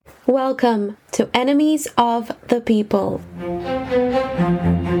Welcome to Enemies of the People,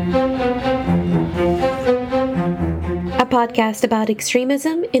 a podcast about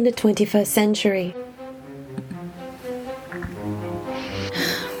extremism in the 21st century.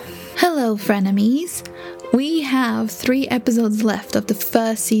 Hello, frenemies. We have 3 episodes left of the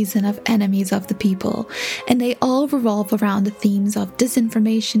first season of Enemies of the People, and they all revolve around the themes of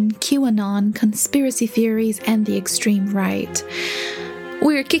disinformation, QAnon, conspiracy theories, and the extreme right.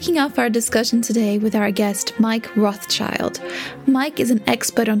 We're kicking off our discussion today with our guest, Mike Rothschild. Mike is an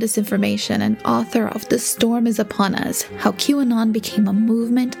expert on disinformation and author of The Storm is Upon Us, How QAnon Became a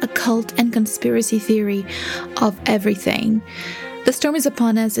Movement, a Cult, and Conspiracy Theory of Everything. The Storm is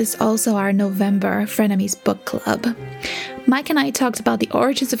Upon Us is also our November Frenemies Book Club. Mike and I talked about the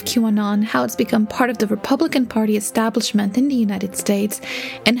origins of QAnon, how it's become part of the Republican Party establishment in the United States,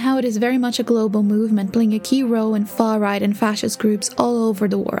 and how it is very much a global movement playing a key role in far-right and fascist groups all over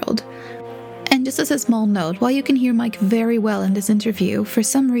the world. And just as a small note, while you can hear Mike very well in this interview, for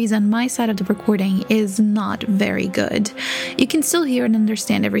some reason my side of the recording is not very good. You can still hear and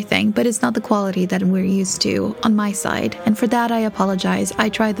understand everything, but it's not the quality that we're used to on my side, and for that I apologize. I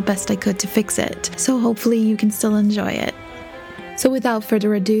tried the best I could to fix it, so hopefully you can still enjoy it. So without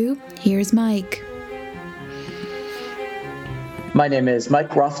further ado, here's Mike. My name is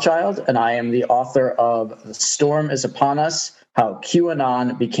Mike Rothschild, and I am the author of The Storm is Upon Us, How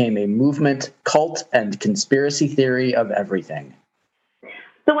QAnon Became a Movement, Cult, and Conspiracy Theory of Everything.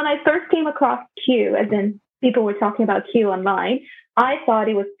 So when I first came across Q, as in people were talking about Q online, I thought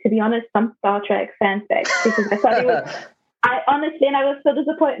it was, to be honest, some Star Trek fanfic, because I thought it was, I was so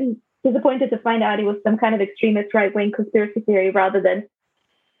disappointed to find out it was some kind of extremist right-wing conspiracy theory rather than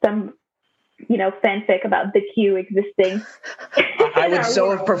some, fanfic about the Q existing. I would so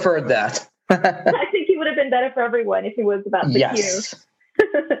have preferred that. I think it would have been better for everyone if it was about the Q.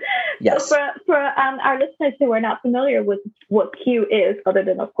 Yes. So for our listeners who are not familiar with what Q is, other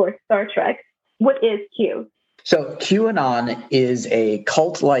than, of course, Star Trek, what is Q? So QAnon is a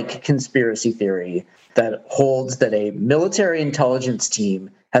cult-like conspiracy theory that holds that a military intelligence team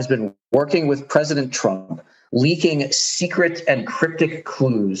has been working with President Trump, leaking secret and cryptic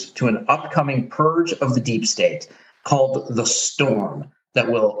clues to an upcoming purge of the deep state called The Storm that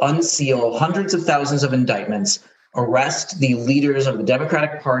will unseal hundreds of thousands of indictments, arrest the leaders of the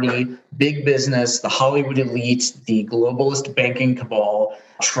Democratic Party, big business, the Hollywood elite, the globalist banking cabal,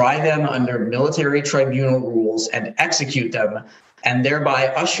 try them under military tribunal rules and execute them, and thereby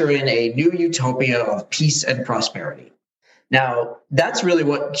usher in a new utopia of peace and prosperity. Now, that's really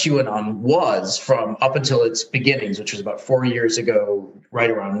what QAnon was from up until its beginnings, which was about 4 years ago, right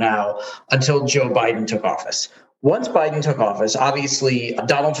around now, until Joe Biden took office. Once Biden took office, obviously,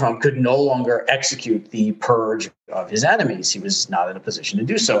 Donald Trump could no longer execute the purge of his enemies. He was not in a position to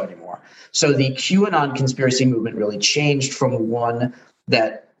do so anymore. So the QAnon conspiracy movement really changed from one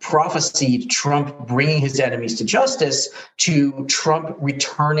that prophesied Trump bringing his enemies to justice to Trump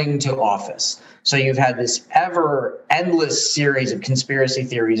returning to office. So you've had this endless series of conspiracy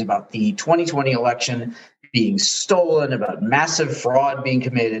theories about the 2020 election being stolen, about massive fraud being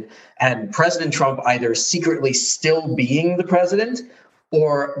committed, and President Trump either secretly still being the president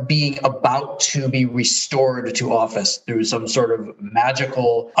or being about to be restored to office through some sort of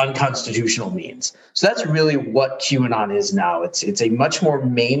magical, unconstitutional means. So that's really what QAnon is now. It's a much more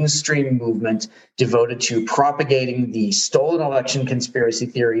mainstream movement devoted to propagating the stolen election conspiracy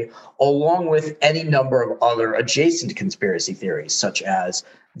theory, along with any number of other adjacent conspiracy theories, such as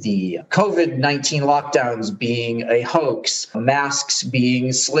the COVID-19 lockdowns being a hoax, masks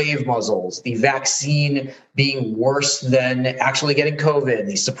being slave muzzles, the vaccine being worse than actually getting COVID,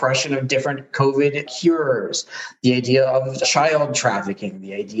 the suppression of different COVID cures, the idea of child trafficking,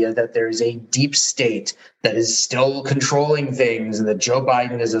 the idea that there is a deep state that is still controlling things, and that Joe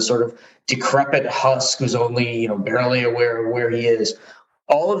Biden is a sort of decrepit husk who's only, barely aware of where he is.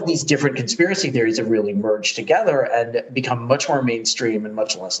 All of these different conspiracy theories have really merged together and become much more mainstream and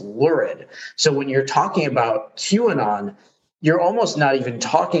much less lurid. So when you're talking about QAnon, you're almost not even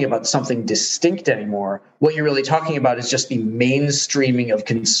talking about something distinct anymore. What you're really talking about is just the mainstreaming of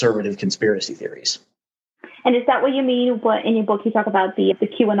conservative conspiracy theories. And is that what you mean when in your book you talk about the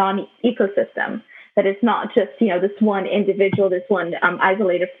QAnon ecosystem? That it's not just, this one individual, this one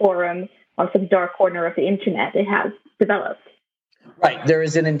isolated forum on some dark corner of the internet it has developed? Right. There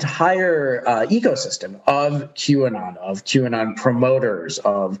is an entire ecosystem of QAnon promoters,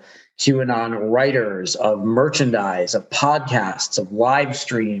 of QAnon writers, of merchandise, of podcasts, of live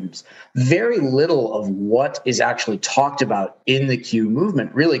streams. Very little of what is actually talked about in the Q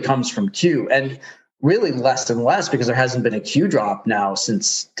movement really comes from Q. And really less and less because there hasn't been a Q drop now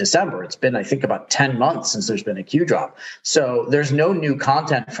since December. It's been, I think, about 10 months since there's been a Q drop. So there's no new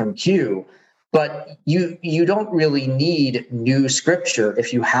content from Q, but you don't really need new scripture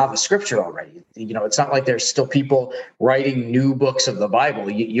if you have a scripture already. It's not like there's still people writing new books of the Bible.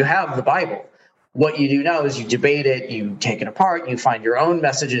 You have the Bible. What you do now is you debate it, you take it apart, you find your own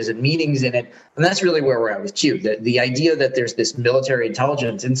messages and meanings in it. And that's really where we're at with Q. The idea that there's this military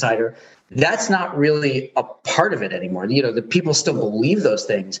intelligence insider, that's not really a part of it anymore. The people still believe those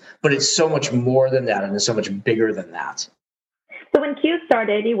things, but it's so much more than that, and it's so much bigger than that. So when Q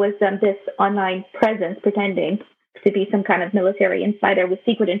started, it was this online presence pretending to be some kind of military insider with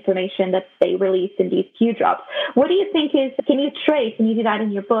secret information that they released in these Q drops. What do you think can you do that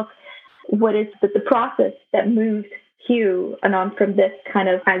in your book? What is the process that moved QAnon from this kind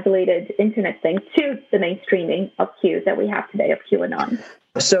of isolated internet thing to the mainstreaming of Q that we have today of QAnon?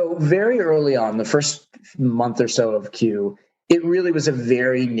 So very early on, the first month or so of Q, it really was a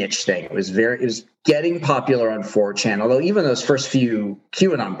very niche thing. It was getting popular on 4chan, although even those first few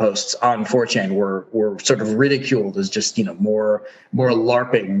QAnon posts on 4chan were sort of ridiculed as just, more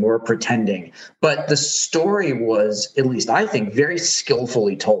LARPing, more pretending. But the story was, at least I think, very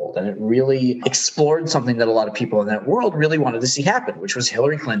skillfully told. And it really explored something that a lot of people in that world really wanted to see happen, which was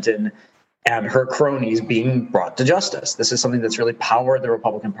Hillary Clinton and her cronies being brought to justice. This is something that's really powered the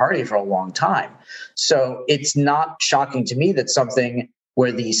Republican Party for a long time. So it's not shocking to me that something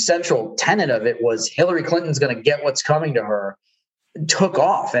where the central tenet of it was Hillary Clinton's going to get what's coming to her took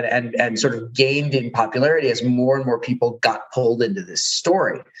off and sort of gained in popularity as more and more people got pulled into this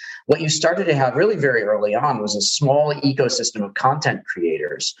story. What you started to have really very early on was a small ecosystem of content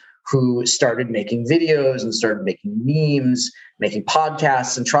creators who started making videos and started making memes, making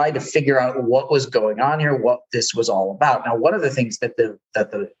podcasts, and tried to figure out what was going on here, what this was all about. Now, one of the things that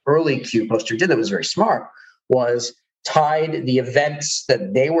the early Q poster did that was very smart was tied the events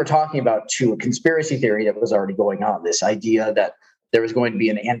that they were talking about to a conspiracy theory that was already going on. This idea that there was going to be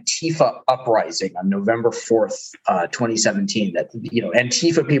an Antifa uprising on November 4th, 2017, that,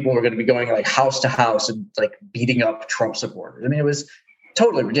 Antifa people were going to be going like house to house and like beating up Trump supporters. I mean, it was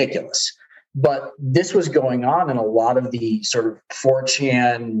totally ridiculous. But this was going on in a lot of the sort of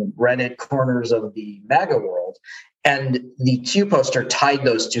 4chan, Reddit corners of the MAGA world. And the Q poster tied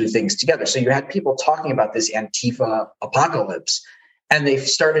those two things together. So you had people talking about this Antifa apocalypse, and they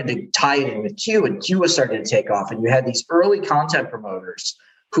started to tie it in with Q, and Q was starting to take off. And you had these early content promoters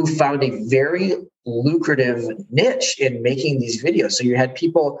who found a very lucrative niche in making these videos. So you had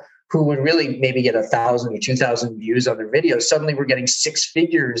people who would really maybe get 1,000 or 2,000 views on their videos, suddenly were getting six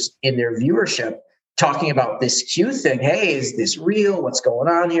figures in their viewership talking about this Q thing. Hey, is this real? What's going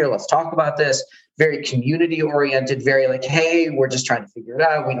on here? Let's talk about this. Very community oriented, very like, hey, we're just trying to figure it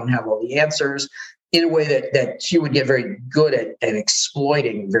out. We don't have all the answers, in a way that Q would get very good at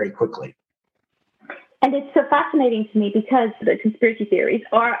exploiting very quickly. And it's so fascinating to me because the conspiracy theories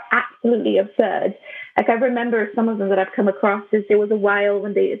are absolutely absurd. Like, I remember some of them that I've come across. There was a while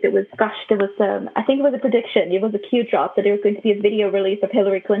when it was I think it was a prediction. It was a Q drop that there was going to be a video release of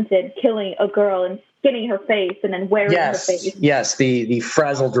Hillary Clinton killing a girl and skinning her face and then wearing her face. Yes, the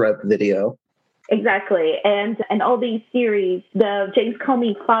frazzle drip video. Exactly. And all these theories, the James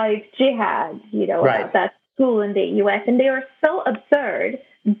Comey 5 jihad, right, about that school in the US, and they are so absurd,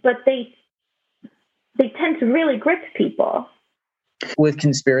 but they tend to really grip people. With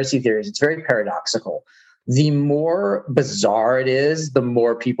conspiracy theories, it's very paradoxical. The more bizarre it is, the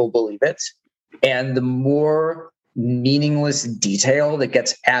more people believe it, and the more meaningless detail that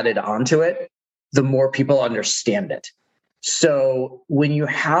gets added onto it, the more people understand it. So when you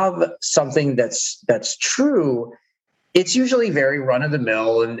have something that's true, it's usually very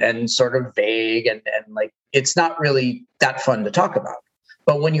run-of-the-mill and sort of vague and like it's not really that fun to talk about.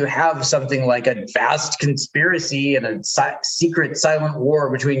 But when you have something like a vast conspiracy and a secret silent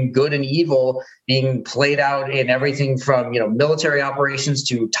war between good and evil being played out in everything from military operations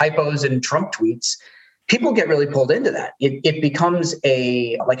to typos in Trump tweets, people get really pulled into that. It becomes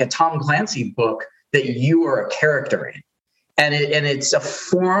like a Tom Clancy book that you are a character in. And it's a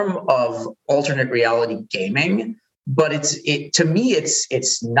form of alternate reality gaming, but to me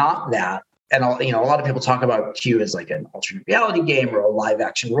it's not that. And a lot of people talk about Q as like an alternate reality game or a live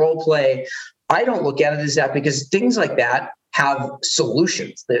action role play. I don't look at it as that because things like that have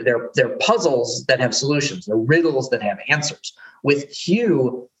solutions. They're puzzles that have solutions. They're riddles that have answers. With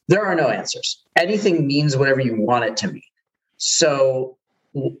Q, there are no answers. Anything means whatever you want it to mean. So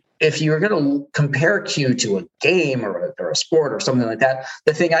if you're going to compare Q to a game or a sport or something like that,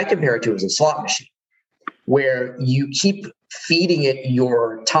 the thing I compare it to is a slot machine. where you keep feeding it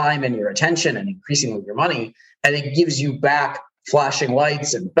your time and your attention and increasingly your money, and it gives you back flashing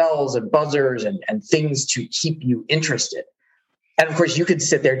lights and bells and buzzers and things to keep you interested. And of course, you could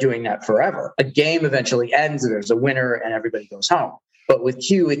sit there doing that forever. A game eventually ends, and there's a winner, and everybody goes home. But with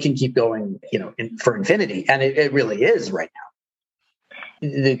Q, it can keep going, for infinity, and it really is right now.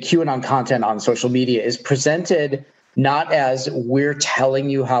 The QAnon content on social media is presented not as we're telling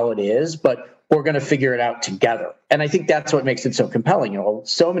you how it is, but we're going to figure it out together. And I think that's what makes it so compelling.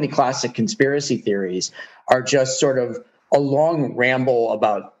 So many classic conspiracy theories are just sort of a long ramble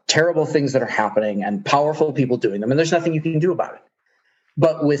about terrible things that are happening and powerful people doing them, and there's nothing you can do about it.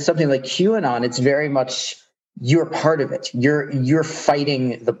 But with something like QAnon, it's very much you're part of it. You're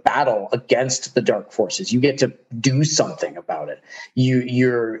fighting the battle against the dark forces. You get to do something about it.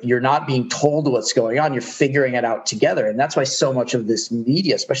 You're not being told what's going on. You're figuring it out together. And that's why so much of this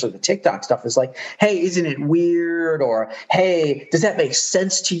media, especially the TikTok stuff, is like, hey, isn't it weird? Or, hey, does that make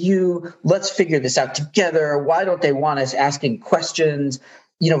sense to you? Let's figure this out together. Why don't they want us asking questions?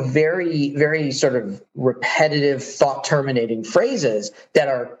 Very, very sort of repetitive, thought-terminating phrases that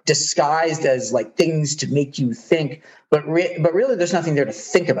are disguised as like things to make you think, but really there's nothing there to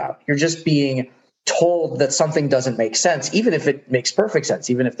think about. You're just being told that something doesn't make sense, even if it makes perfect sense,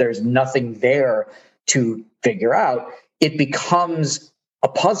 even if there's nothing there to figure out. It becomes a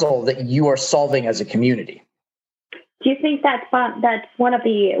puzzle that you are solving as a community. Do you think that's one of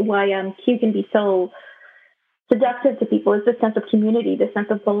the why Q can be so seductive to people is the sense of community, the sense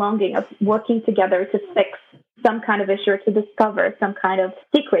of belonging, of working together to fix some kind of issue or to discover some kind of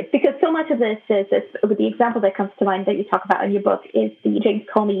secret? Because so much of this is with the example that comes to mind that you talk about in your book is the James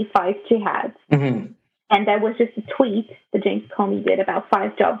Comey 5 jihads. Mm-hmm. And there was just a tweet that James Comey did about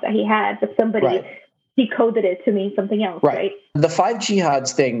 5 jobs that he had, but somebody decoded it to mean something else, right? The 5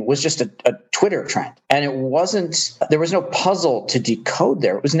 jihads thing was just a Twitter trend, and there was no puzzle to decode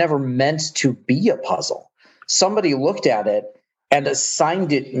there. It was never meant to be a puzzle. Somebody looked at it and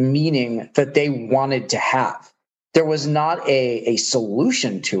assigned it meaning that they wanted to have. There was not a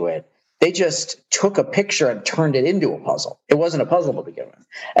solution to it. They just took a picture and turned it into a puzzle. It wasn't a puzzle to begin with.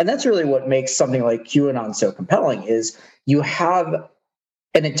 And that's really what makes something like QAnon so compelling is you have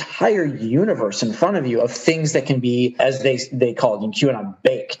an entire universe in front of you of things that can be, as they call it in QAnon,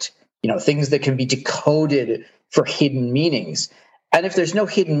 baked, things that can be decoded for hidden meanings. And if there's no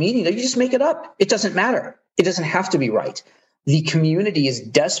hidden meaning, you just make it up. It doesn't matter. It doesn't have to be right. The community is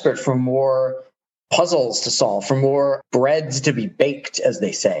desperate for more puzzles to solve, for more breads to be baked, as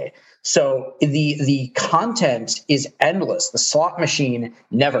they say. So the content is endless. The slot machine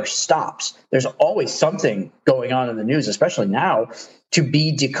never stops. There's always something going on in the news, especially now, to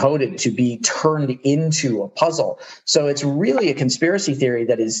be decoded, to be turned into a puzzle. So it's really a conspiracy theory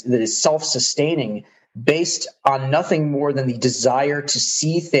that is self-sustaining, based on nothing more than the desire to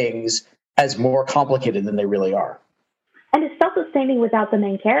see things as more complicated than they really are. And it's self-sustaining without the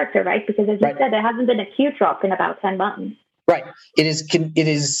main character, right? Because as you said, there hasn't been a Q drop in about 10 months. Right. It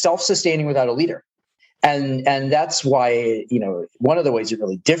is self-sustaining without a leader. And that's why, one of the ways it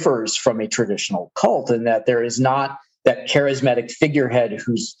really differs from a traditional cult, in that there is not that charismatic figurehead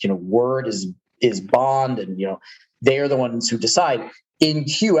whose, word is bond, and, they are the ones who decide. In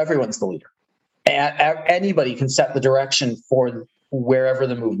Q, everyone's the leader. Anybody can set the direction for wherever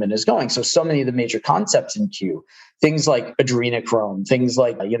the movement is going. So many of the major concepts in Q, things like adrenochrome, things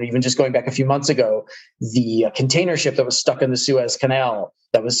like, even just going back a few months ago, the container ship that was stuck in the Suez Canal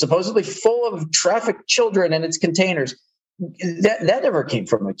that was supposedly full of trafficked children in its containers, that never came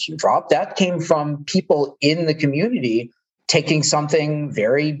from a Q drop. That came from people in the community taking something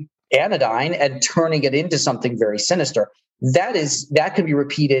very anodyne and turning it into something very sinister. That can be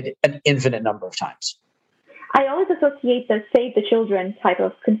repeated an infinite number of times. I always associate the Save the Children type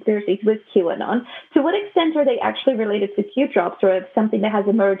of conspiracies with QAnon. To what extent are they actually related to Q drops, or something that has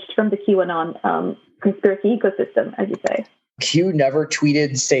emerged from the QAnon conspiracy ecosystem, as you say? Q never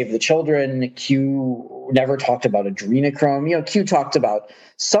tweeted Save the Children. Q never talked about adrenochrome. Q talked about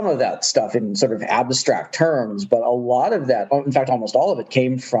some of that stuff in sort of abstract terms, but a lot of that, in fact, almost all of it,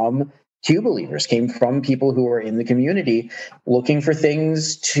 came from Q believers, came from people who were in the community looking for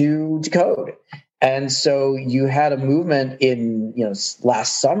things to decode. And so you had a movement in,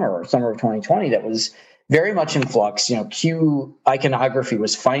 last summer of 2020 that was very much in flux. Q iconography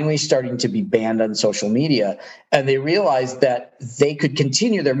was finally starting to be banned on social media, and they realized that they could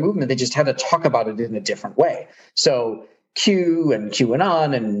continue their movement. They just had to talk about it in a different way. So Q and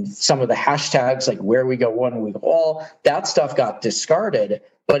QAnon and some of the hashtags like where we go one, we go all, that stuff got discarded,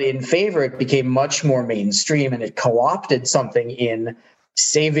 but in favor, it became much more mainstream, and it co-opted something in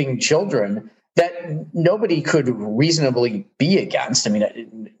saving children that nobody could reasonably be against. I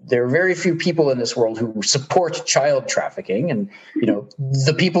mean, there are very few people in this world who support child trafficking, and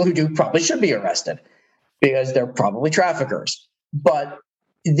the people who do probably should be arrested because they're probably traffickers. But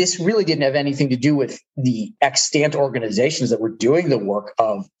this really didn't have anything to do with the extant organizations that were doing the work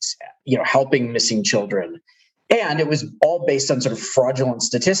of helping missing children. And it was all based on sort of fraudulent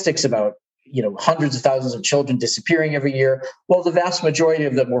statistics about hundreds of thousands of children disappearing every year. Well, the vast majority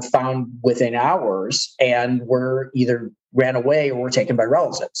of them were found within hours and were either ran away or were taken by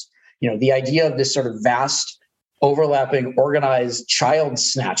relatives. The idea of this sort of vast, overlapping, organized child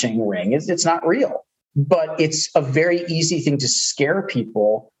snatching ring it's not real, but it's a very easy thing to scare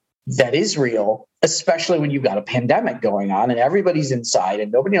people that is real, especially when you've got a pandemic going on and everybody's inside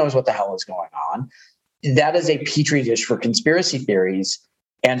and nobody knows what the hell is going on. That is a petri dish for conspiracy theories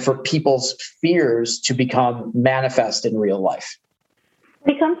and for people's fears to become manifest in real life.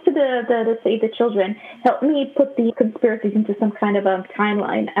 When it comes to the Save the Children, help me put the conspiracies into some kind of a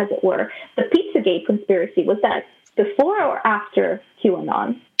timeline, as it were. The Pizzagate conspiracy, was that before or after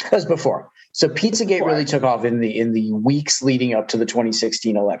QAnon? That was before. So Pizzagate really took off in the weeks leading up to the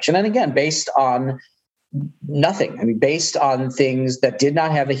 2016 election. And again, based on nothing. I mean, based on things that did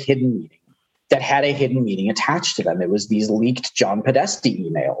not have a hidden meaning, that had a hidden meaning attached to them. It was these leaked John Podesta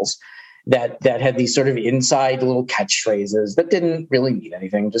emails that had these sort of inside little catchphrases that didn't really mean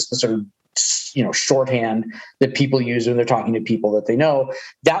anything, just the sort of shorthand that people use when they're talking to people that they know.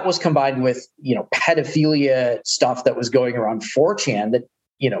 That was combined with pedophilia stuff that was going around 4chan that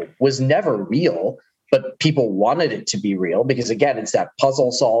was never real, but people wanted it to be real because, again, it's that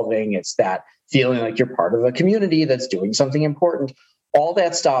puzzle solving, it's that feeling like you're part of a community that's doing something important. All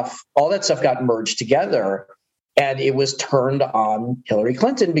that stuff got merged together, and it was turned on Hillary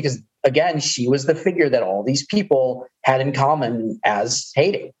Clinton because, again, she was the figure that all these people had in common as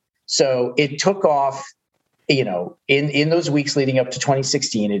hating. So it took off, in those weeks leading up to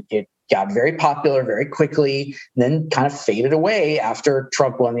 2016. It got very popular very quickly, then kind of faded away after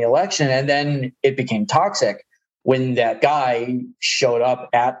Trump won the election, and then it became toxic when that guy showed up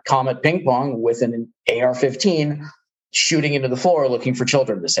at Comet Ping Pong with an AR-15. Shooting into the floor looking for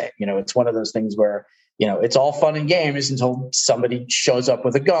children to save. It's one of those things where, it's all fun and games until somebody shows up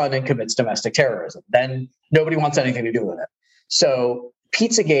with a gun and commits domestic terrorism. Then nobody wants anything to do with it. So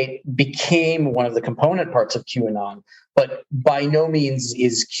Pizzagate became one of the component parts of QAnon, but by no means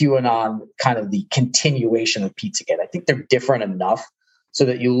is QAnon kind of the continuation of Pizzagate. I think they're different enough so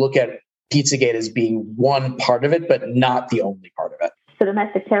that you look at Pizzagate as being one part of it, but not the only part of it. So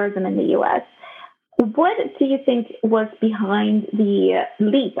domestic terrorism in the U.S., what do you think was behind the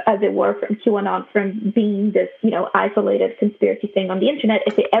leap, as it were, from QAnon from being this, isolated conspiracy thing on the internet,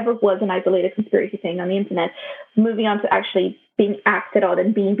 if it ever was an isolated conspiracy thing on the internet, moving on to actually being acted on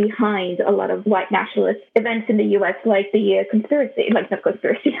and being behind a lot of white nationalist events in the U.S., like the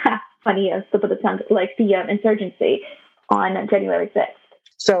funny slip of the tongue, like the insurgency on January 6th?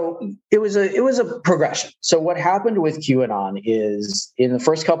 So it was a progression. So what happened with QAnon is in the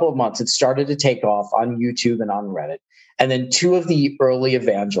first couple of months, it started to take off on YouTube and on Reddit. And then two of the early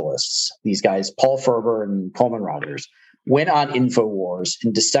evangelists, these guys, Paul Ferber and Coleman Rogers, went on InfoWars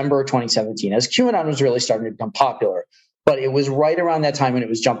in December of 2017 as QAnon was really starting to become popular. But it was right around that time when it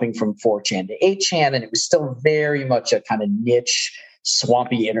was jumping from 4chan to 8chan, and it was still very much a kind of niche,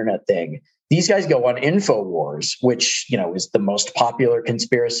 swampy internet thing. These guys go on InfoWars, which, is the most popular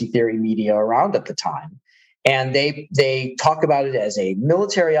conspiracy theory media around at the time. And they talk about it as a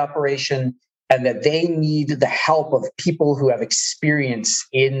military operation and that they need the help of people who have experience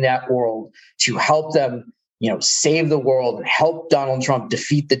in that world to help them, save the world and help Donald Trump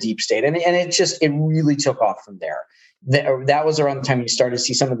defeat the deep state. And it really took off from there. That was around the time you started to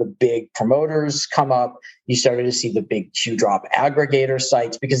see some of the big promoters come up. You started to see the big Q-drop aggregator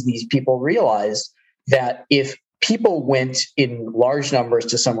sites because these people realized that if people went in large numbers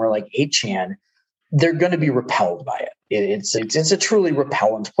to somewhere like 8chan, they're going to be repelled by it. It's a truly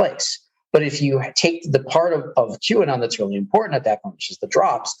repellent place. But if you take the part of QAnon that's really important at that point, which is the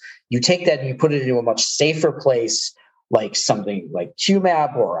drops, you take that and you put it into a much safer place, like something like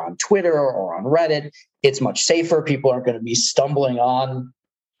QMAP or on Twitter or on Reddit. It's much safer. People aren't going to be stumbling on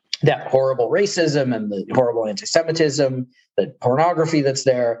that horrible racism and the horrible anti-Semitism, the pornography that's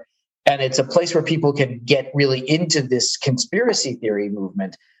there. And it's a place where people can get really into this conspiracy theory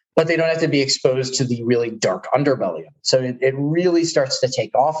movement, but they don't have to be exposed to the really dark underbelly of it. So it really starts to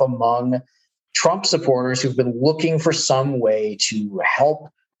take off among Trump supporters who've been looking for some way to help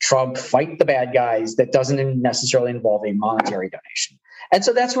Trump fight the bad guys that doesn't necessarily involve a monetary donation. And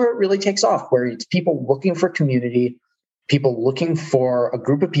so that's where it really takes off, where it's people looking for community, people looking for a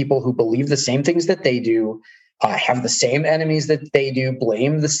group of people who believe the same things that they do, have the same enemies that they do,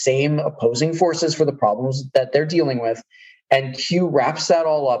 blame the same opposing forces for the problems that they're dealing with. And Q wraps that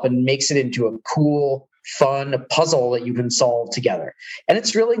all up and makes it into a cool, fun puzzle that you can solve together. And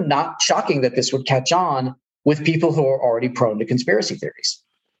it's really not shocking that this would catch on with people who are already prone to conspiracy theories.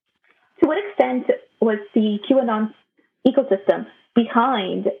 To what extent was the QAnon ecosystem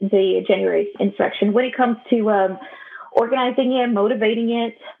behind the January insurrection when it comes to organizing it, motivating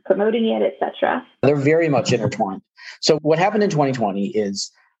it, promoting it, etc.? They're very much intertwined. So what happened in 2020 is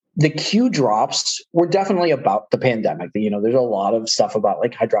the Q drops were definitely about the pandemic. There's a lot of stuff about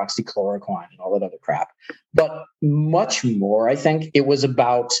like hydroxychloroquine and all that other crap. But much more, I think, it was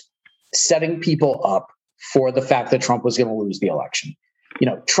about setting people up for the fact that Trump was going to lose the election.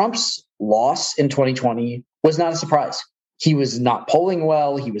 Trump's loss in 2020 was not a surprise. He was not polling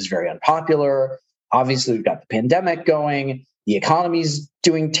well. He was very unpopular. Obviously, we've got the pandemic going. The economy's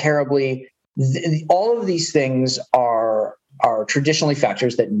doing terribly. All of these things are traditionally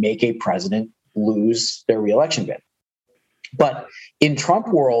factors that make a president lose their reelection bid. But in Trump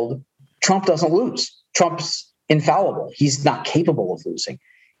world, Trump doesn't lose. Trump's infallible. He's not capable of losing.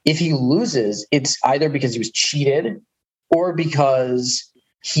 If he loses, it's either because he was cheated or because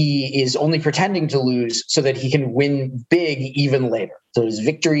he is only pretending to lose so that he can win big even later. So his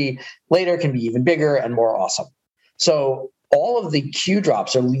victory later can be even bigger and more awesome. So all of the Q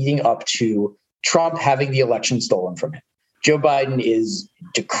drops are leading up to Trump having the election stolen from him. Joe Biden is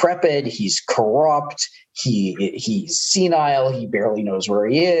decrepit. He's corrupt. He's senile. He barely knows where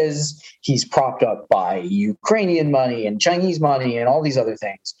he is. He's propped up by Ukrainian money and Chinese money and all these other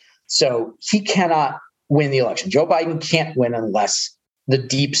things. So he cannot win the election. Joe Biden can't win unless the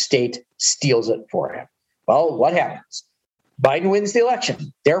deep state steals it for him. Well, what happens? Biden wins the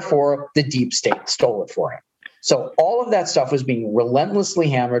election. Therefore, the deep state stole it for him. So all of that stuff was being relentlessly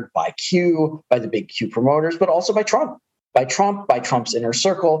hammered by Q, by the big Q promoters, but also by Trump. By Trump's inner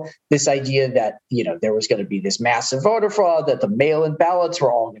circle, this idea that, there was going to be this massive voter fraud, that the mail-in ballots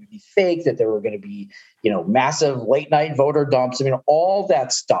were all going to be fake, that there were going to be, massive late-night voter dumps. All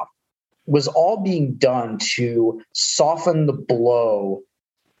that stuff was all being done to soften the blow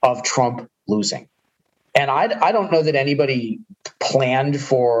of Trump losing. And I don't know that anybody planned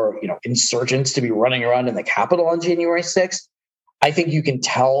for, insurgents to be running around in the Capitol on January 6th. I think you can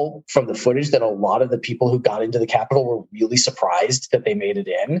tell from the footage that a lot of the people who got into the Capitol were really surprised that they made it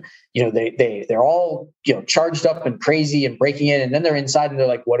in. They're all, charged up and crazy and breaking in, and then they're inside and they're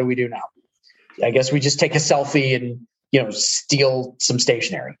like, what do we do now? I guess we just take a selfie and, steal some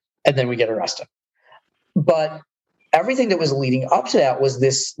stationery, and then we get arrested. But everything that was leading up to that was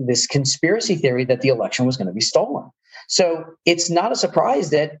this conspiracy theory that the election was going to be stolen. So it's not a surprise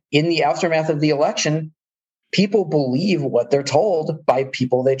that in the aftermath of the election, people believe what they're told by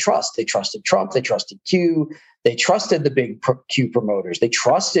people they trust. They trusted Trump. They trusted Q. They trusted the big Q promoters. They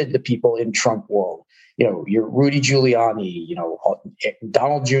trusted the people in Trump world. Your Rudy Giuliani,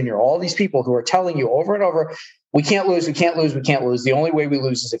 Donald Jr., all these people who are telling you over and over, we can't lose, we can't lose, we can't lose. The only way we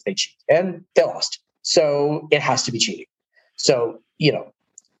lose is if they cheat. And they lost. So it has to be cheating. So,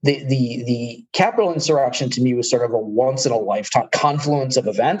 the Capitol insurrection to me was sort of a once in a lifetime confluence of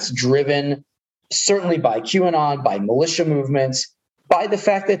events driven certainly by QAnon, by militia movements, by the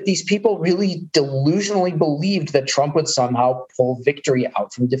fact that these people really delusionally believed that Trump would somehow pull victory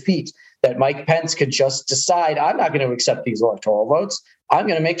out from defeat, that Mike Pence could just decide, I'm not going to accept these electoral votes. I'm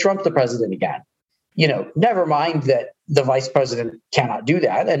going to make Trump the president again. Never mind that the vice president cannot do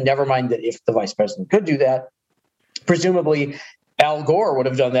that. And never mind that if the vice president could do that, presumably Al Gore would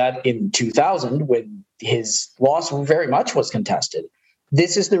have done that in 2000 when his loss very much was contested.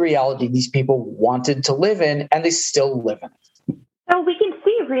 This is the reality these people wanted to live in, and they still live in it. So we can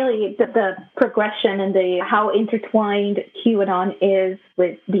see really the progression and how intertwined QAnon is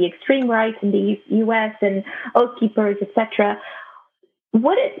with the extreme right in the U.S. and Oath Keepers, etc.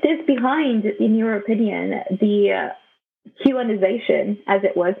 What is behind, in your opinion, the QAnization, as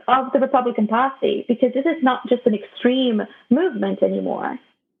it was, of the Republican Party? Because this is not just an extreme movement anymore.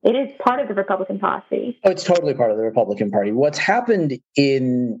 It is part of the Republican Party. Oh, it's totally part of the Republican Party. What's happened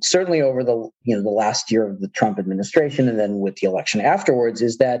certainly over the last year of the Trump administration and then with the election afterwards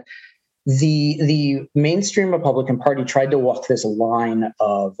is that the mainstream Republican Party tried to walk this line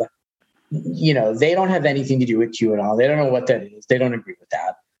of, they don't have anything to do with QAnon. They don't know what that is. They don't agree with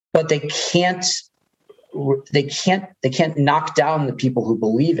that. But they can't knock down the people who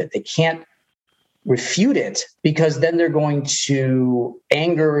believe it. They can't refute it because then they're going to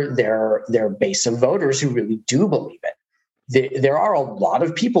anger their base of voters who really do believe it. there are a lot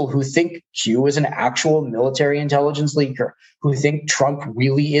of people who think Q is an actual military intelligence leaker, who think Trump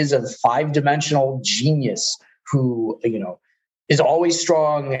really is a five-dimensional genius who, is always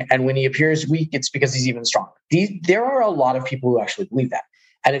strong. And when he appears weak, it's because he's even stronger. There are a lot of people who actually believe that.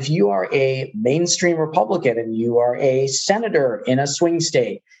 And if you are a mainstream Republican and you are a senator in a swing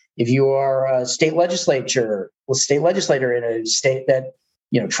state, if you are a state legislator in a state that,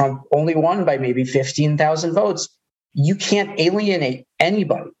 Trump only won by maybe 15,000 votes, you can't alienate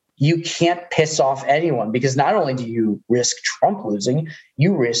anybody. You can't piss off anyone, because not only do you risk Trump losing,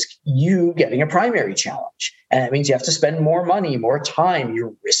 you risk you getting a primary challenge. And that means you have to spend more money, more time.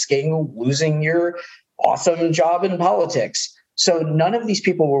 You're risking losing your awesome job in politics. So none of these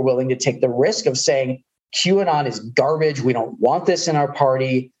people were willing to take the risk of saying, QAnon is garbage. We don't want this in our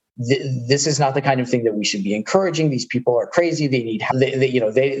party. This is not the kind of thing that we should be encouraging. These people are crazy. They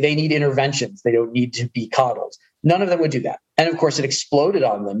need interventions. They don't need to be coddled. None of them would do that. And of course, it exploded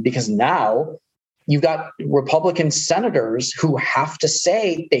on them, because now you've got Republican senators who have to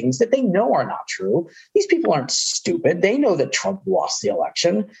say things that they know are not true. These people aren't stupid. They know that Trump lost the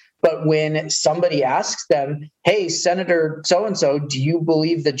election. But when somebody asks them, hey, Senator so-and-so, do you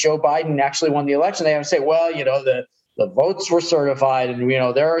believe that Joe Biden actually won the election? They have to say, well, the votes were certified, and,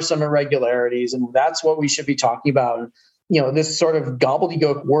 there are some irregularities, and that's what we should be talking about. This sort of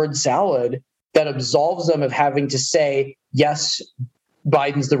gobbledygook word salad that absolves them of having to say, yes,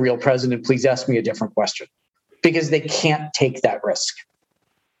 Biden's the real president. Please ask me a different question, because they can't take that risk.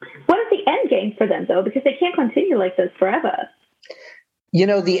 What is the end game for them, though? Because they can't continue like this forever.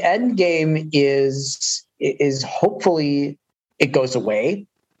 The end game is hopefully it goes away,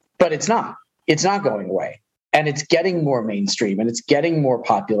 but it's not. It's not going away. And it's getting more mainstream and it's getting more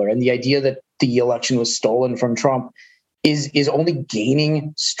popular. And the idea that the election was stolen from Trump is only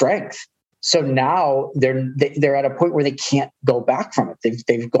gaining strength. So now they're at a point where they can't go back from it.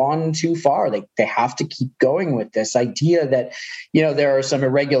 They've gone too far. They have to keep going with this idea that, there are some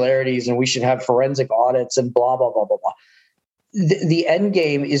irregularities and we should have forensic audits and blah, blah, blah, blah, blah. The end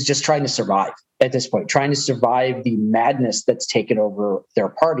game is just trying to survive at this point, trying to survive the madness that's taken over their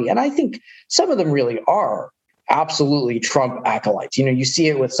party. And I think some of them really are absolutely Trump acolytes. You see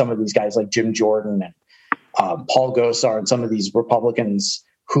it with some of these guys like Jim Jordan and Paul Gosar and some of these Republicans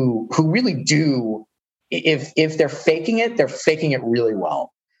who really do, if they're faking it really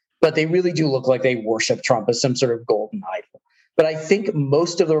well. But they really do look like they worship Trump as some sort of golden idol. But I think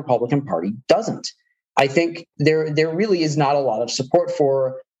most of the Republican Party doesn't. I think there really is not a lot of support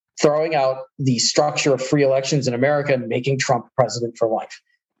for throwing out the structure of free elections in America and making Trump president for life.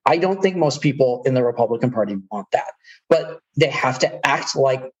 I don't think most people in the Republican Party want that, but they have to act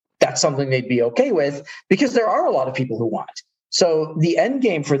like that's something they'd be okay with, because there are a lot of people who want it. So the end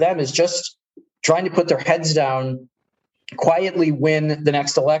game for them is just trying to put their heads down, quietly win the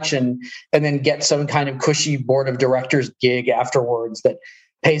next election, and then get some kind of cushy board of directors gig afterwards that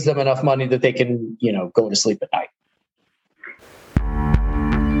pays them enough money that they can, go to sleep at night.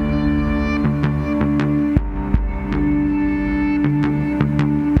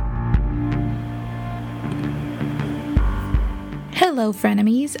 Hello,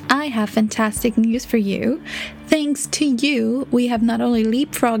 frenemies. I have fantastic news for you. Thanks to you, we have not only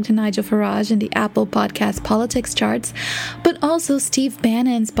leapfrogged Nigel Farage in the Apple Podcast Politics charts, but also Steve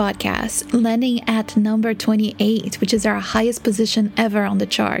Bannon's podcast, landing at number 28, which is our highest position ever on the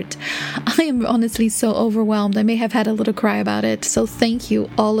chart. I am honestly so overwhelmed. I may have had a little cry about it, so thank you,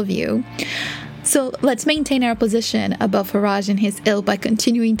 all of you. So let's maintain our position above Farage and his ilk by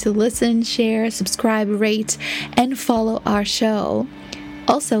continuing to listen, share, subscribe, rate, and follow our show.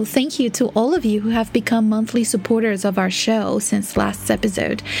 Also, thank you to all of you who have become monthly supporters of our show since last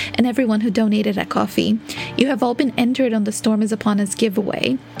episode, and everyone who donated a coffee. You have all been entered on the Storm is Upon Us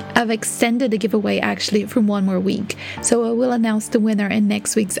giveaway. I've extended the giveaway actually for one more week, so I will announce the winner in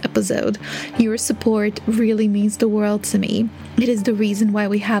next week's episode. Your support really means the world to me. It is the reason why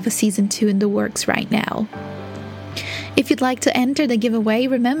we have a season 2 in the works right now. If you'd like to enter the giveaway,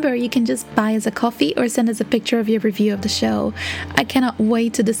 remember you can just buy us a coffee or send us a picture of your review of the show. I cannot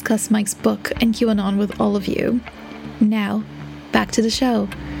wait to discuss Mike's book and QAnon with all of you. Now, back to the show.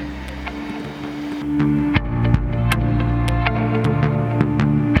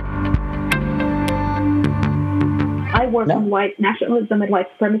 I work on white nationalism and white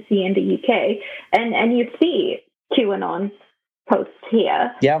supremacy in the UK, and you see QAnon posts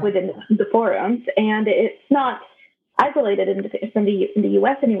here within the forums, and it's not isolated from in the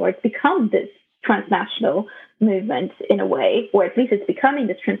US anymore. It's become this transnational movement in a way, or at least it's becoming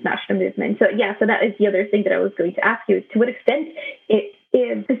this transnational movement. So that is the other thing that I was going to ask you, is to what extent is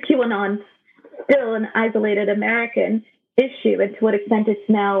QAnon still an isolated American issue and to what extent it's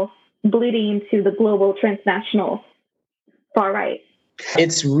now bleeding into the global transnational far right?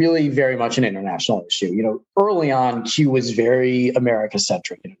 It's really very much an international issue. Early on, Q was very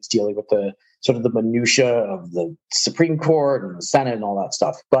America-centric. It was dealing with the sort of the minutia of the Supreme Court and the Senate and all that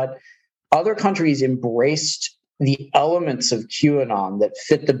stuff. But other countries embraced the elements of QAnon that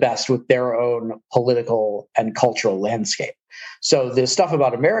fit the best with their own political and cultural landscape. So the stuff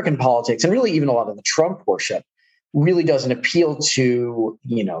about American politics, and really even a lot of the Trump worship, really doesn't appeal to,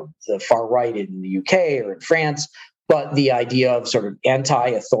 the far right in the UK or in France. But the idea of sort of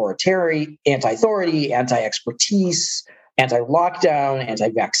anti-authority, anti-expertise, anti-lockdown,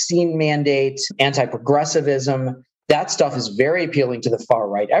 anti-vaccine mandates, anti-progressivism, that stuff is very appealing to the far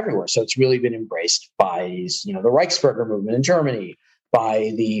right everywhere. So it's really been embraced by, the Reichsbürger movement in Germany,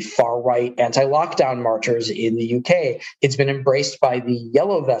 by the far right anti-lockdown marchers in the UK. It's been embraced by the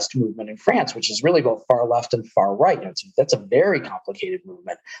Yellow Vest movement in France, which is really both far left and far right. That's a very complicated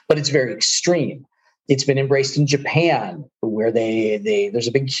movement, but it's very extreme. It's been embraced in Japan, where there's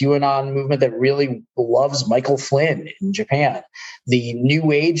a big QAnon movement that really loves Michael Flynn in Japan. The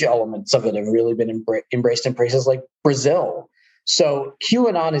New Age elements of it have really been embraced in places like Brazil. So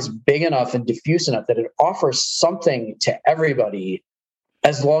QAnon is big enough and diffuse enough that it offers something to everybody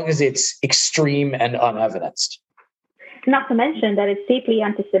as long as it's extreme and unevidenced. Not to mention that it's deeply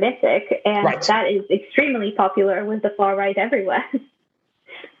anti-Semitic, and right. That is extremely popular with the far right everywhere.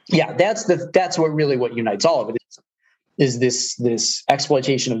 Yeah, that's what unites all of it is this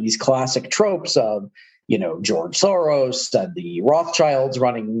exploitation of these classic tropes of, George Soros and the Rothschilds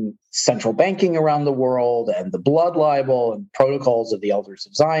running central banking around the world and the blood libel and protocols of the Elders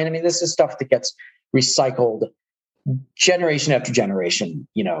of Zion. I mean, this is stuff that gets recycled generation after generation.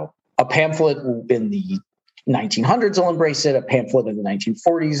 A pamphlet in the 1900s will embrace it. A pamphlet in the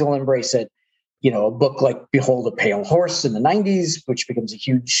 1940s will embrace it. A book like Behold a Pale Horse in the 90s, which becomes a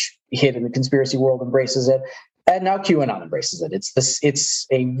huge hit in the conspiracy world, embraces it. And now QAnon embraces it. It's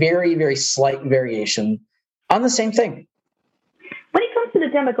a very, very slight variation on the same thing. When it comes to the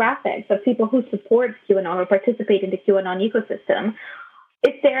demographics of people who support QAnon or participate in the QAnon ecosystem,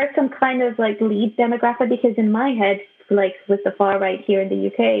 is there some kind of lead demographic? Because in my head, like with the far right here in the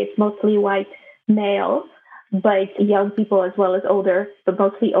UK, it's mostly white male, but young people as well as older, but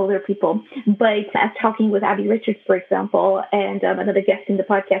mostly older people. But as talking with Abby Richards, for example, and another guest in the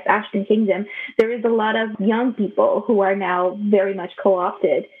podcast, Ashton Kingdom, there is a lot of young people who are now very much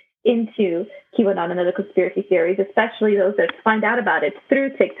co-opted into QAnon and other conspiracy theories, especially those that find out about it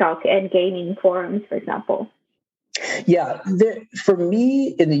through TikTok and gaming forums, for example. Yeah, for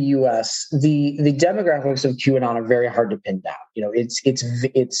me in the U.S., the demographics of QAnon are very hard to pin down.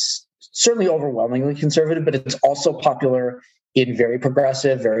 It's certainly overwhelmingly conservative, but it's also popular in very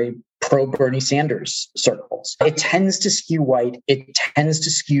progressive, very pro-Bernie Sanders circles. It tends to skew white. It tends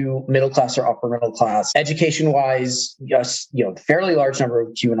to skew middle class or upper middle class. Education-wise, yes, fairly large number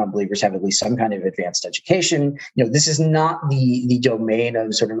of QAnon believers have at least some kind of advanced education. This is not the domain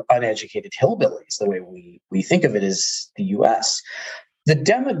of sort of uneducated hillbillies, the way we think of it as the U.S. The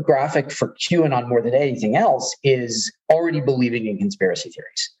demographic for QAnon more than anything else is already believing in conspiracy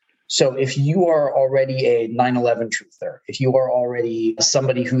theories. So if you are already a 9/11 truther, if you are already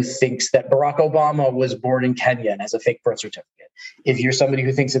somebody who thinks that Barack Obama was born in Kenya and has a fake birth certificate, if you're somebody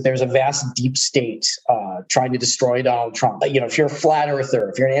who thinks that there's a vast deep state trying to destroy Donald Trump, if you're a flat earther,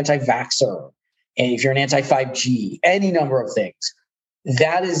 if you're an anti-vaxxer, and if you're an anti-5G, any number of things,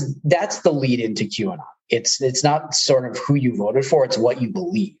 that's the lead into QAnon. It's not sort of who you voted for, it's what you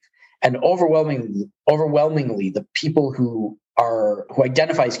believe. And overwhelmingly, the people who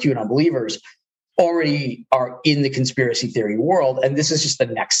identify as QAnon believers already are in the conspiracy theory world, and this is just the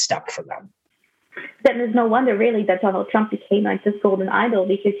next step for them. Then there's no wonder really that Donald Trump became this golden idol,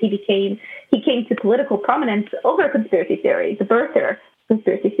 because he came to political prominence over conspiracy theory, the birther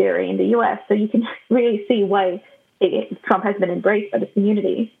conspiracy theory in the U.S. So you can really see why Trump has been embraced by the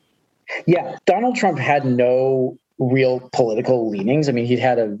community. Yeah, Donald Trump had no real political leanings. I mean, he'd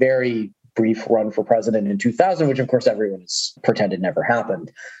had a very brief run for president in 2000, which of course everyone has pretended never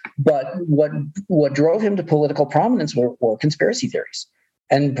happened. But what drove him to political prominence were conspiracy theories,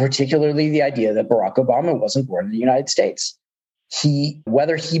 and particularly the idea that Barack Obama wasn't born in the United States.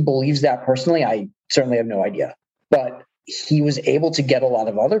 Whether he believes that personally, I certainly have no idea. But he was able to get a lot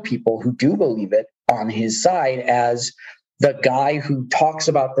of other people who do believe it on his side as the guy who talks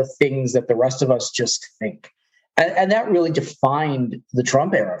about the things that the rest of us just think. And that really defined the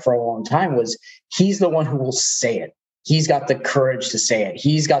Trump era for a long time. Was he's the one who will say it. He's got the courage to say it.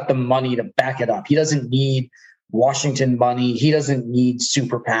 He's got the money to back it up. He doesn't need Washington money. He doesn't need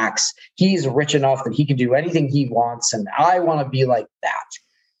super PACs. He's rich enough that he can do anything he wants. And I want to be like that.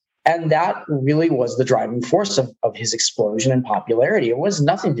 And that really was the driving force of his explosion in popularity. It was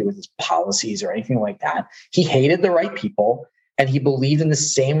nothing to do with his policies or anything like that. He hated the right people, and he believed in the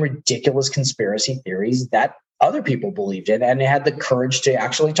same ridiculous conspiracy theories that other people believed in, and had the courage to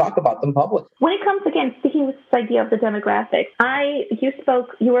actually talk about them publicly. When it comes, again, sticking with this idea of the demographics,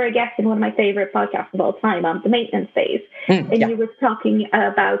 you were a guest in one of my favorite podcasts of all time, The Maintenance Phase, you were talking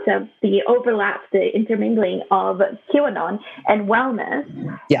about the overlap, the intermingling of QAnon and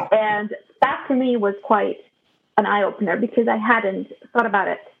wellness. Yeah. And that for me was quite an eye-opener because I hadn't thought about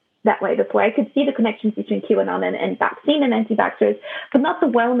it that way before. I could see the connections between QAnon and vaccine and anti-vaxxers, but not the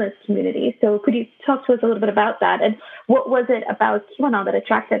wellness community. So could you talk to us a little bit about that? And what was it about QAnon that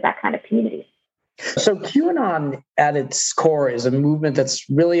attracted that kind of community? So QAnon at its core is a movement that's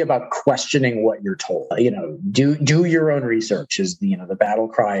really about questioning what you're told. Do your own research is the battle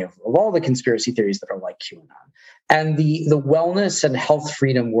cry of all the conspiracy theories that are like QAnon. And the wellness and health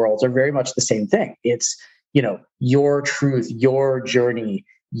freedom worlds are very much the same thing. It's, your truth, your journey.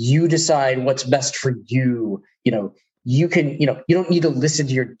 You decide what's best for you. You can, you don't need to listen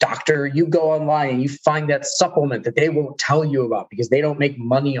to your doctor. You go online and you find that supplement that they won't tell you about because they don't make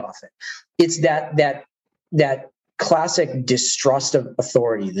money off it. It's that classic distrust of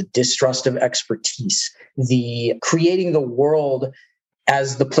authority, the distrust of expertise, the creating the world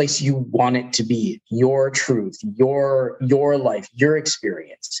as the place you want it to be, your truth, your life, your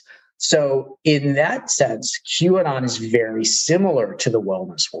experience. So in that sense, QAnon is very similar to the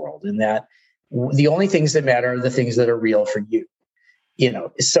wellness world in that the only things that matter are the things that are real for you.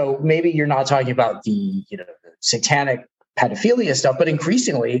 So maybe you're not talking about the satanic pedophilia stuff, but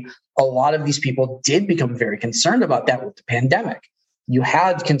increasingly, a lot of these people did become very concerned about that with the pandemic. You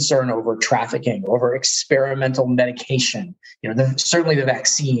had concern over trafficking, over experimental medication, certainly the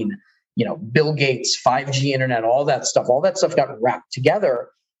vaccine, Bill Gates, 5G internet, all that stuff got wrapped together.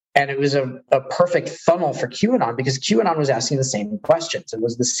 And it was a perfect funnel for QAnon because QAnon was asking the same questions. It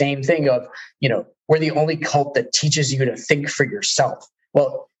was the same thing of, we're the only cult that teaches you to think for yourself.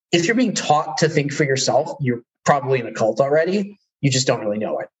 Well, if you're being taught to think for yourself, you're probably in a cult already. You just don't really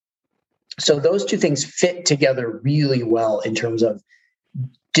know it. So those two things fit together really well in terms of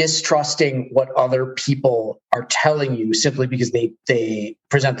distrusting what other people are telling you simply because they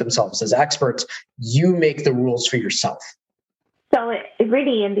present themselves as experts. You make the rules for yourself. So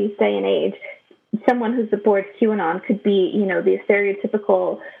really, in this day and age, someone who supports QAnon could be, the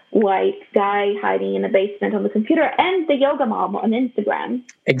stereotypical white guy hiding in a basement on the computer and the yoga mom on Instagram.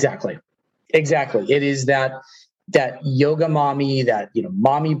 Exactly. It is that yoga mommy, that,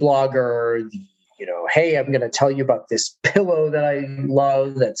 mommy blogger, hey, I'm going to tell you about this pillow that I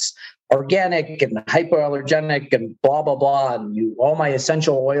love that's organic and hypoallergenic and blah, blah, blah, and all my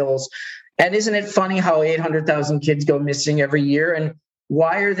essential oils. And isn't it funny how 800,000 kids go missing every year? And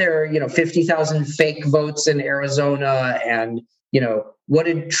why are there, 50,000 fake votes in Arizona? And, what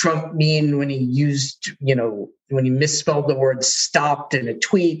did Trump mean when he used, when he misspelled the word stopped in a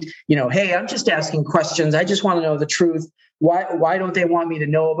tweet? Hey, I'm just asking questions. I just want to know the truth. Why don't they want me to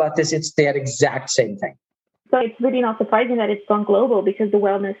know about this? It's that exact same thing. So it's really not surprising that it's gone global because the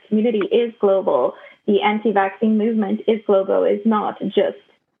wellness community is global. The anti-vaccine movement is global. It's not just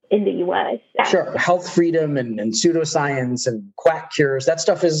in the US. Sure. Health freedom and pseudoscience and quack cures, that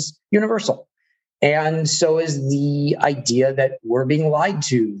stuff is universal. And so is the idea that we're being lied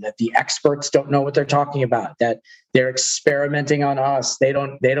to, that the experts don't know what they're talking about, that they're experimenting on us. They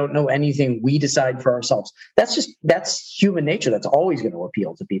don't know anything. We decide for ourselves. That's human nature. That's always going to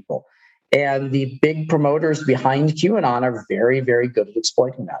appeal to people. And the big promoters behind QAnon are very, very good at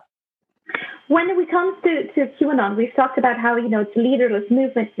exploiting that. When it comes to QAnon, we've talked about how, it's a leaderless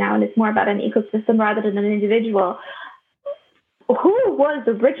movement now, and it's more about an ecosystem rather than an individual. Who was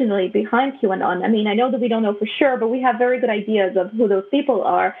originally behind QAnon? I mean, I know that we don't know for sure, but we have very good ideas of who those people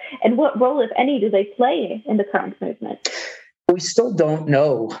are and what role, if any, do they play in the current movement? We still don't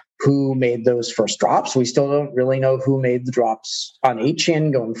know who made those first drops. We still don't really know who made the drops on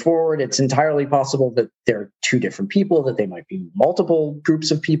 8chan going forward. It's entirely possible that they're two different people, that they might be multiple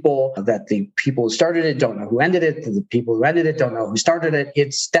groups of people, that the people who started it don't know who ended it, that the people who ended it don't know who started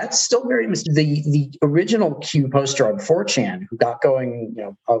it. That's still very the original Q poster on 4chan, who got going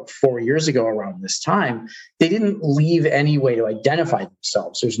 4 years ago around this time, they didn't leave any way to identify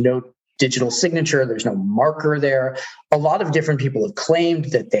themselves. There's no digital signature. There's no marker there. A lot of different people have claimed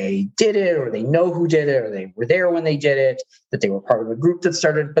that they did it, or they know who did it, or they were there when they did it, that they were part of a group that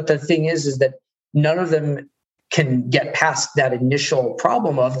started. But the thing is that none of them can get past that initial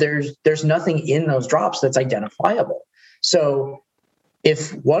problem of there's nothing in those drops that's identifiable. So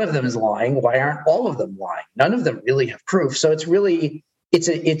if one of them is lying, why aren't all of them lying? None of them really have proof. So it's really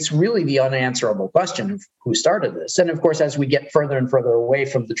the unanswerable question of who started this. And of course, as we get further and further away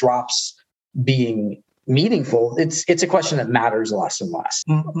from the drops being meaningful, it's a question that matters less and less.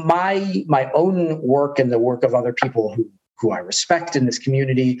 My own work and the work of other people who I respect in this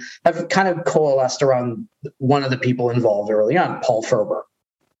community have kind of coalesced around one of the people involved early on, Paul Ferber,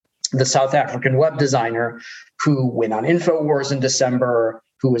 the South African web designer who went on InfoWars in December,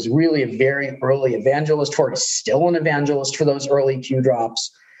 who was really a very early evangelist for it, is still an evangelist for those early Q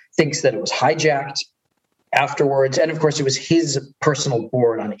drops, thinks that it was hijacked afterwards. And of course, it was his personal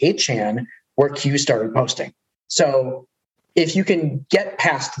board on 8chan where Q started posting. So if you can get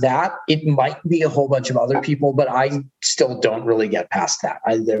past that, it might be a whole bunch of other people, but I still don't really get past that.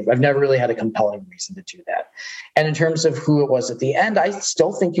 I've never really had a compelling reason to do that. And in terms of who it was at the end, I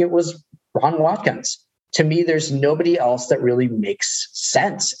still think it was Ron Watkins. To me, there's nobody else that really makes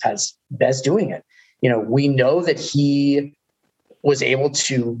sense as doing it. We know that he was able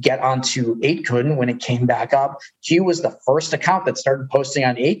to get onto 8kun when it came back up. Q was the first account that started posting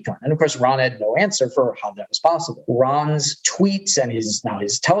on 8kun. And of course, Ron had no answer for how that was possible. Ron's tweets and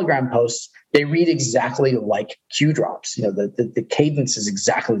his Telegram posts, they read exactly like Q drops. The cadence is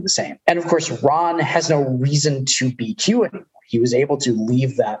exactly the same. And of course, Ron has no reason to be Q anymore. He was able to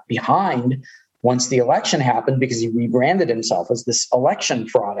leave that behind once the election happened because he rebranded himself as this election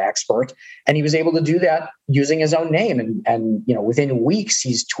fraud expert. And he was able to do that using his own name. And within weeks,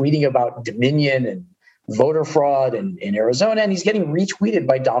 he's tweeting about Dominion and voter fraud in Arizona, and he's getting retweeted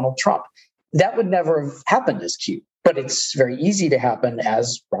by Donald Trump. That would never have happened as Q, but it's very easy to happen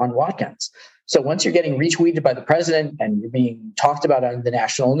as Ron Watkins. So once you're getting retweeted by the president and you're being talked about on the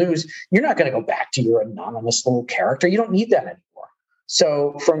national news, you're not going to go back to your anonymous little character. You don't need that anymore.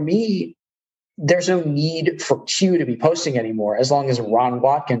 So for me, there's no need for Q to be posting anymore as long as Ron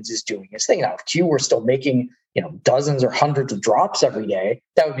Watkins is doing his thing. Now, if Q were still making, dozens or hundreds of drops every day,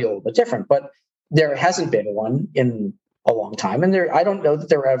 that would be a little bit different. But there hasn't been one in a long time. And I don't know that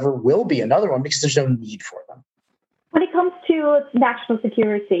there ever will be another one because there's no need for them. When it comes to national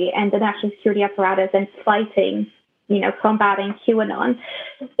security and the national security apparatus and fighting, combating QAnon,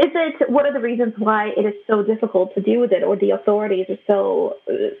 what are the reasons why it is so difficult to deal with it, or the authorities are so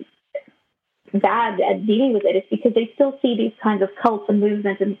bad at dealing with it? Is because they still see these kinds of cults and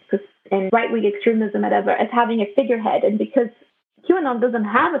movements and right-wing extremism as having a figurehead. And because QAnon doesn't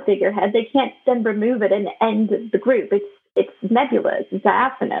have a figurehead, they can't then remove it and end the group. It's nebulous, it's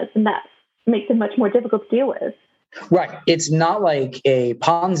diaphanous, and that makes it much more difficult to deal with. Right. It's not like a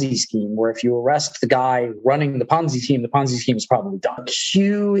Ponzi scheme where if you arrest the guy running the Ponzi scheme is probably done.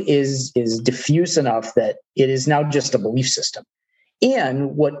 Q is diffuse enough that it is now just a belief system.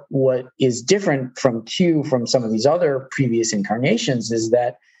 And what is different from Q from some of these other previous incarnations is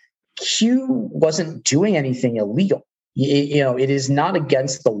that Q wasn't doing anything illegal. It is not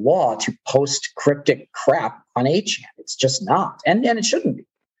against the law to post cryptic crap on 8chan. It's just not. And it shouldn't be.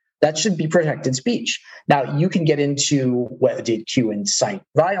 That should be protected speech. Now, you can get into did Q incite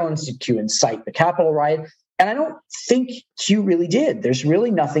violence? Did Q incite the Capitol riot? And I don't think Q really did. There's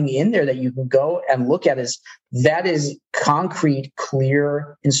really nothing in there that you can go and look at as that is concrete,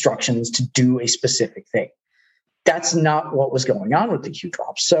 clear instructions to do a specific thing. That's not what was going on with the Q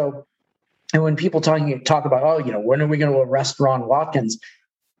drops. So, and when people talk about, when are we going to arrest Ron Watkins?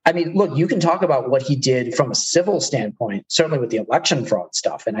 I mean, look, you can talk about what he did from a civil standpoint, certainly with the election fraud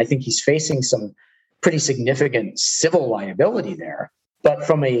stuff. And I think he's facing some pretty significant civil liability there. But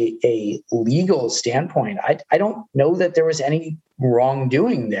from a legal standpoint, I don't know that there was any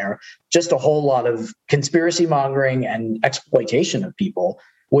wrongdoing there, just a whole lot of conspiracy mongering and exploitation of people,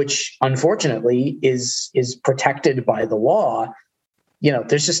 which unfortunately is protected by the law.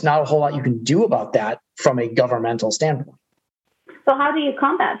 There's just not a whole lot you can do about that from a governmental standpoint. So how do you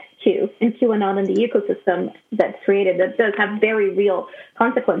combat Q and QAnon in the ecosystem that's created that does have very real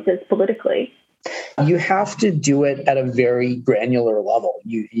consequences politically? You have to do it at a very granular level.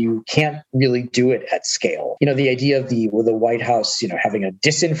 You can't really do it at scale. The idea of the White House, having a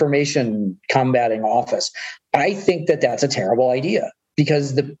disinformation combating office, I think that that's a terrible idea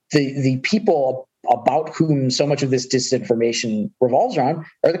because the people about whom so much of this disinformation revolves around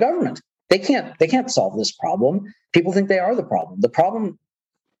are the government. They can't solve this problem. People think they are the problem. The problem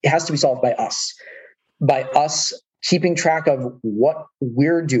has to be solved by us keeping track of what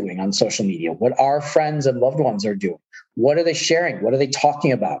we're doing on social media, what our friends and loved ones are doing. What are they sharing? What are they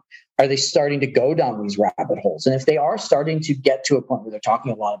talking about? Are they starting to go down these rabbit holes? And if they are starting to get to a point where they're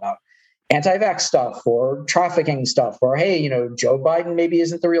talking a lot about anti-vax stuff or trafficking stuff, or, hey, Joe Biden maybe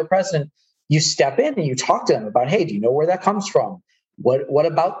isn't the real president, you step in and you talk to them about, hey, do you know where that comes from? What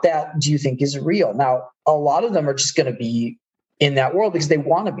about that do you think is real? Now, a lot of them are just going to be in that world because they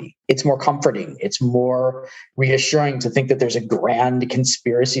want to be. It's more comforting. It's more reassuring to think that there's a grand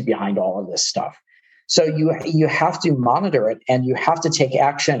conspiracy behind all of this stuff. So you have to monitor it, and you have to take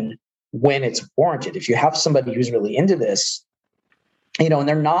action when it's warranted. If you have somebody who's really into this, and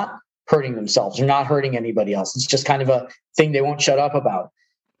they're not hurting themselves, they're not hurting anybody else, it's just kind of a thing they won't shut up about,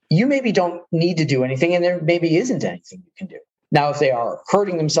 you maybe don't need to do anything, and there maybe isn't anything you can do. Now, if they are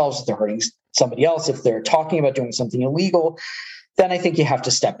hurting themselves, if they're hurting somebody else, if they're talking about doing something illegal, then I think you have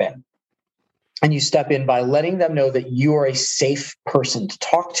to step in. And you step in by letting them know that you are a safe person to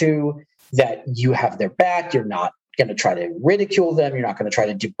talk to, that you have their back. You're not going to try to ridicule them. You're not going to try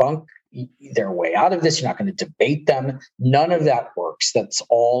to debunk their way out of this. You're not going to debate them. None of that works. That's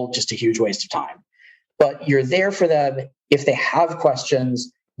all just a huge waste of time. But you're there for them. If they have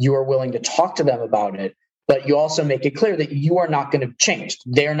questions, you are willing to talk to them about it. But you also make it clear that you are not going to change.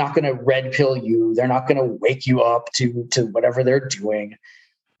 They're not going to red pill you. They're not going to wake you up to whatever they're doing.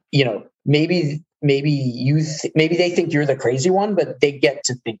 Maybe they think you're the crazy one, but they get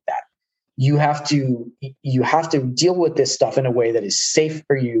to think that. You have to deal with this stuff in a way that is safe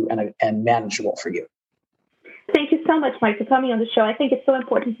for you and manageable for you. Thank you so much, Mike, for coming on the show. I think it's so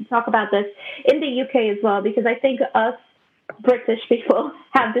important to talk about this in the UK as well, because I think us British people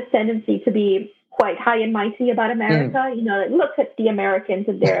have this tendency to be quite high and mighty about America. Look at the Americans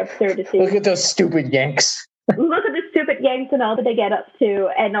and their absurdities. Look at those stupid Yanks. Look at the stupid Yanks and all that they get up to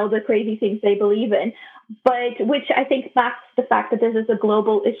and all the crazy things they believe in. But which I think backs the fact that this is a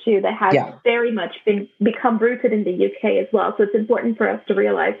global issue that has very much become rooted in the UK as well. So it's important for us to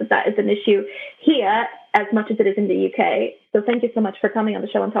realize that is an issue here as much as it is in the UK. So thank you so much for coming on the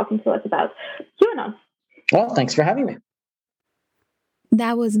show and talking to us about QAnon. Well, thanks for having me.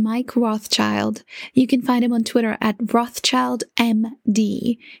 That was Mike Rothschild. You can find him on Twitter at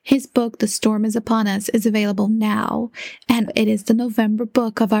RothschildMD. His book, The Storm is Upon Us, is available now, and it is the November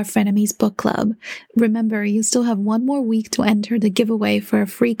book of our Frenemies Book Club. Remember, you still have one more week to enter the giveaway for a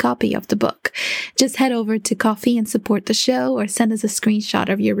free copy of the book. Just head over to Ko-fi and support the show, or send us a screenshot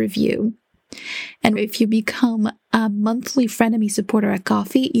of your review. And if you become a monthly Frenemy supporter at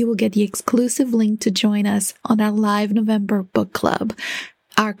Ko-fi, you will get the exclusive link to join us on our live November book club.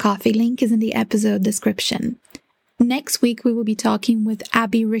 Our Ko-fi link is in the episode description. Next week, we will be talking with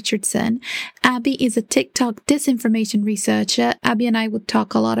Abby Richardson. Abby is a TikTok disinformation researcher. Abby and I would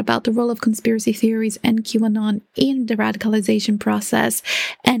talk a lot about the role of conspiracy theories and QAnon in the radicalization process,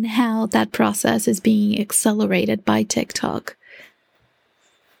 and how that process is being accelerated by TikTok.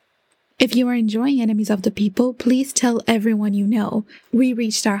 If you are enjoying Enemies of the People, please tell everyone you know. We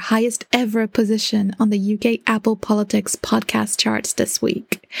reached our highest ever position on the UK Apple Politics podcast charts this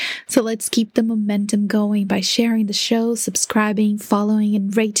week. So let's keep the momentum going by sharing the show, subscribing, following,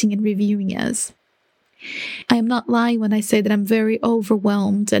 and rating and reviewing us. I am not lying when I say that I'm very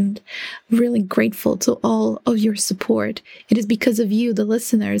overwhelmed and really grateful to all of your support. It is because of you, the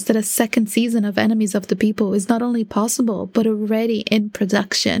listeners, that a second season of Enemies of the People is not only possible, but already in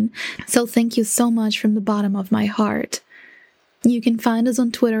production. So thank you so much from the bottom of my heart. You can find us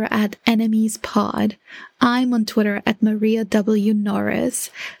on Twitter at EnemiesPod. I'm on Twitter at Maria W. Norris.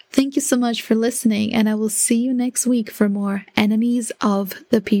 Thank you so much for listening, and I will see you next week for more Enemies of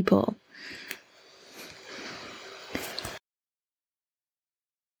the People.